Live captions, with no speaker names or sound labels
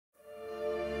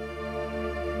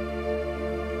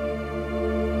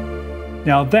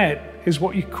Now that is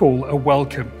what you call a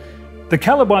welcome. The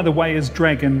colour, by the way, is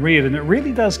dragon red, and it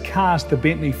really does cast the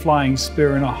Bentley Flying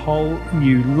Spur in a whole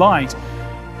new light.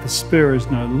 The Spur is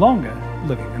no longer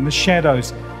living in the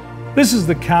shadows. This is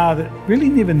the car that really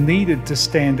never needed to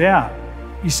stand out.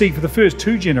 You see, for the first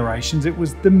two generations, it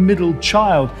was the middle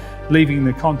child, leaving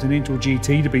the Continental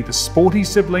GT to be the sporty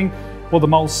sibling, while the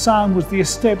Mulsanne was the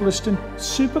established and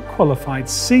super qualified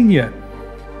senior.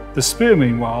 The Spur,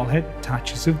 meanwhile, had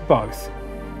touches of both.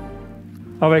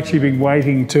 I've actually been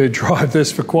waiting to drive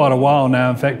this for quite a while now.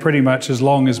 In fact, pretty much as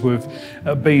long as we've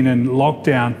been in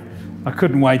lockdown. I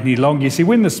couldn't wait any longer. You see,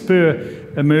 when the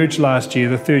Spur emerged last year,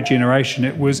 the third generation,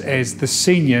 it was as the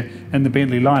senior in the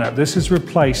Bentley lineup. This has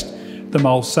replaced the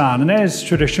Mulsanne, and as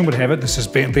tradition would have it, this is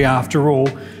Bentley after all.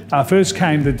 First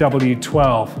came the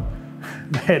W12,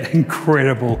 that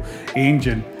incredible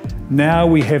engine. Now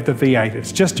we have the V8.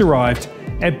 It's just arrived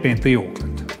at Bentley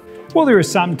Auckland. While there are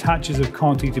some touches of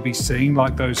Conti to be seen,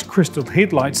 like those crystal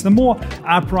headlights, the more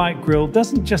upright grille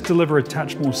doesn't just deliver a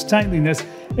touch more stateliness,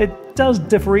 it does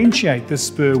differentiate the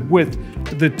Spur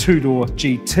with the two-door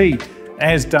GT,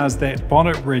 as does that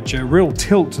bonnet ridge, a real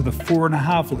tilt to the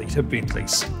 4.5 litre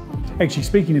Bentleys. Actually,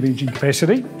 speaking of engine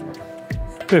capacity,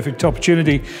 perfect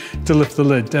opportunity to lift the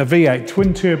lid. A V8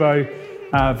 twin-turbo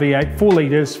V8, 4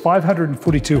 litres,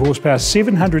 542 horsepower,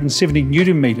 770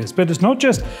 newton meters. But it's not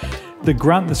just the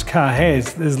grunt this car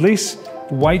has, there's less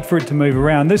weight for it to move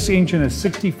around. This engine is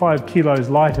 65 kilos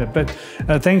lighter, but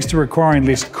thanks to requiring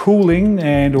less cooling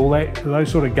and all that, those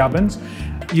sort of gubbins,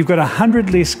 you've got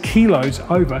 100 less kilos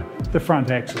over the front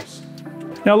axles.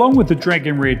 Now, along with the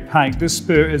dragon red paint, this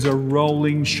Spur is a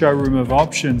rolling showroom of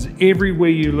options. Everywhere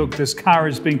you look, this car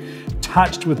is being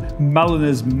touched with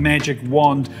Mulliner's magic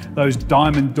wand, those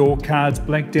diamond door cards,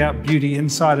 blacked out beauty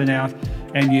inside and out,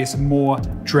 and yes, more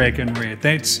dragon red.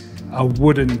 That's a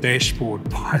wooden dashboard,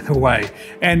 by the way.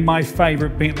 And my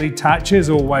favourite Bentley touch is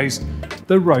always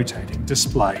the rotating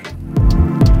display.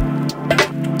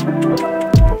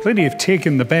 Plenty of tech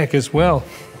in the back as well,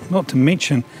 not to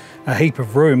mention a heap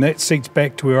of room. That seats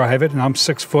back to where I have it, and I'm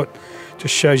 6 foot.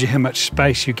 Just shows you how much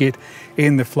space you get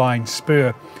in the Flying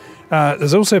Spur.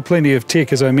 There's also plenty of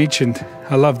tech, as I mentioned.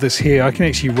 I love this here. I can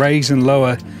actually raise and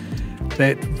lower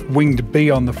that winged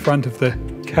bee on the front of the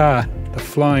car, the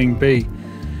flying bee,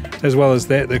 as well as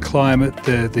that, the climate,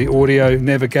 the audio,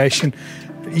 navigation.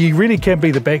 You really can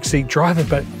be the backseat driver,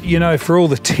 but you know, for all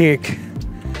the tech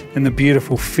and the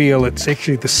beautiful feel, it's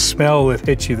actually the smell that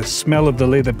hits you, the smell of the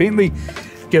leather. Bentley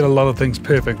get a lot of things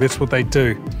perfect, that's what they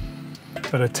do.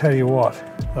 But I tell you what,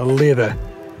 the leather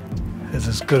is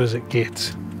as good as it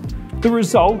gets. The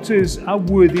result is a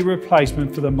worthy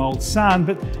replacement for the Mulsanne,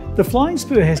 but the Flying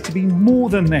Spur has to be more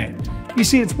than that. You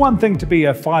see, it's one thing to be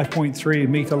a 5.3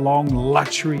 metre long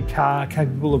luxury car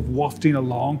capable of wafting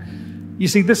along. You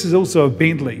see, this is also a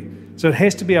Bentley, so it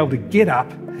has to be able to get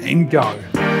up and go.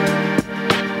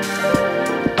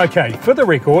 Okay, for the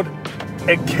record,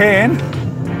 it can,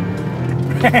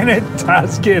 and it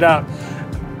does get up.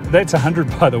 That's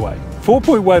 100, by the way.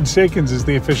 4.1 seconds is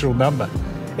the official number.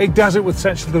 It does it with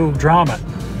such little drama.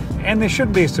 And there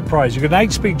shouldn't be a surprise. You've got an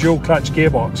 8-speed dual clutch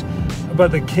gearbox,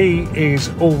 but the key is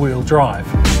all-wheel drive.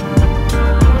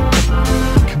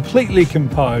 Completely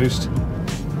composed,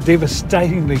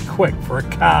 devastatingly quick for a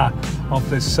car of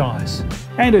this size.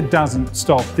 And it doesn't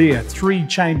stop there.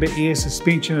 3-chamber air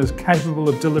suspension is capable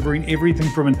of delivering everything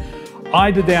from an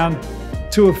eider-down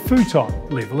to a futon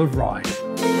level of ride.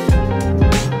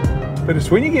 But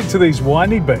it's when you get to these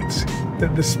windy bits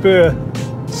that the Spur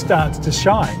starts to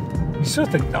shine. You sort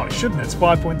of think, no, it shouldn't, it's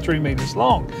 5.3 metres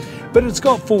long. But it's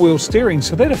got 4-wheel steering,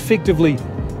 so that effectively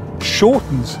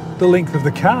shortens the length of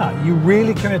the car. You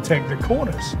really can attack the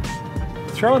corners.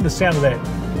 Throw in the sound of that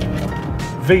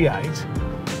V8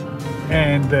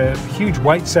 and the huge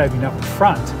weight saving up the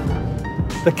front.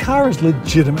 The car is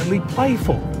legitimately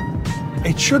playful.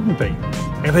 It shouldn't be,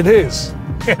 and it is,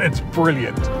 and it's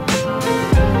brilliant.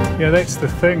 Yeah, that's the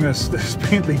thing, this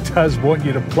Bentley does want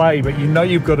you to play, but you know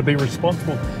you've got to be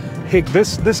responsible. Heck,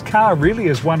 this car really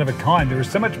is one of a kind. There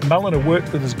is so much Mulliner work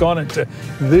that has gone into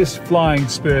this Flying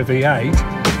Spur V8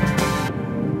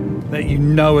 that you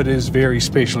know it is very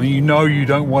special. You know you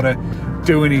don't want to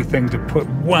do anything to put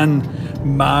one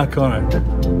mark on it,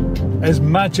 as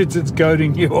much as it's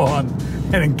goading you on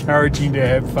and encouraging you to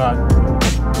have fun.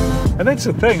 And that's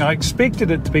the thing, I expected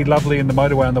it to be lovely in the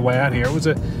motorway on the way out here. It was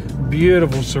a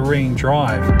beautiful, serene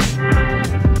drive.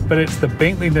 But it's the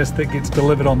Bentleyness that gets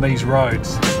delivered on these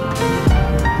roads.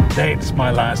 That's my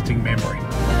lasting memory.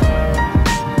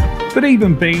 But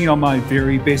even being on my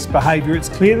very best behaviour, it's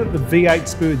clear that the V8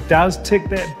 Spur does tick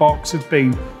that box of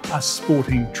being a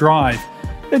sporting drive.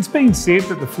 It's been said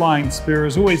that the Flying Spur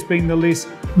has always been the less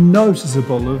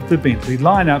noticeable of the Bentley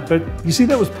lineup, but you see,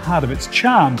 that was part of its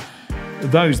charm.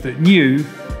 Those that knew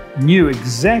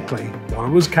exactly what it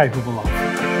was capable of.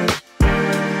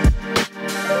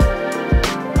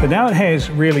 But now it has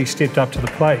really stepped up to the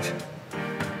plate,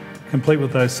 complete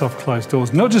with those soft closed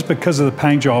doors. Not just because of the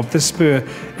paint job, this Spur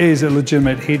is a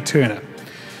legitimate head turner.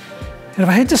 And if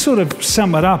I had to sort of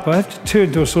sum it up, I have to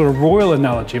turn to a sort of royal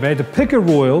analogy. If I had to pick a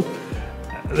royal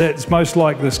that's most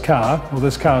like this car, or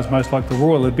this car is most like the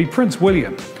royal, it'd be Prince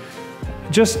William.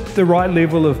 Just the right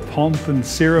level of pomp and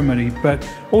ceremony, but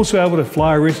also able to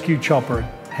fly a rescue chopper and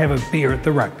have a beer at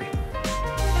the rugby.